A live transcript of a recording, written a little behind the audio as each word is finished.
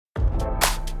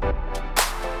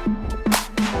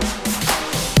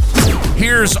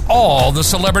Here's all the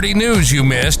celebrity news you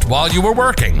missed while you were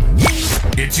working.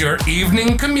 It's your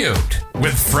evening commute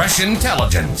with fresh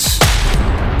intelligence.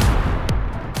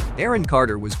 Aaron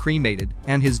Carter was cremated,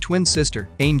 and his twin sister,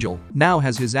 Angel, now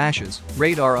has his ashes,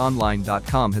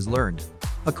 RadarOnline.com has learned.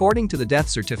 According to the death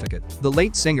certificate, the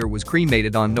late singer was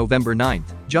cremated on November 9,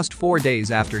 just 4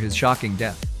 days after his shocking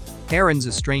death. Aaron's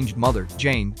estranged mother,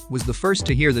 Jane, was the first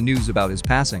to hear the news about his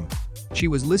passing. She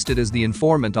was listed as the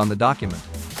informant on the document.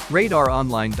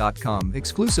 RadarOnline.com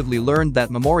exclusively learned that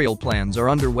memorial plans are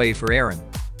underway for Aaron.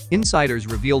 Insiders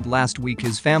revealed last week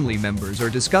his family members are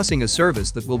discussing a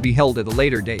service that will be held at a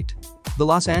later date. The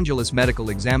Los Angeles Medical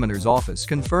Examiner's Office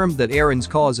confirmed that Aaron's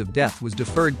cause of death was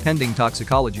deferred pending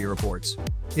toxicology reports.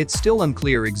 It's still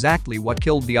unclear exactly what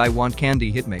killed the I Want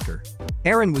Candy hitmaker.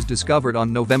 Aaron was discovered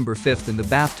on November 5 in the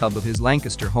bathtub of his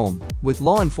Lancaster home, with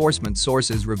law enforcement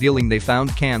sources revealing they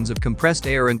found cans of compressed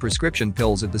air and prescription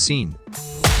pills at the scene.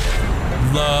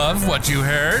 Love what you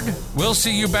heard? We'll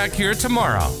see you back here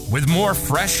tomorrow with more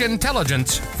fresh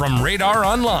intelligence from Radar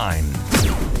Online.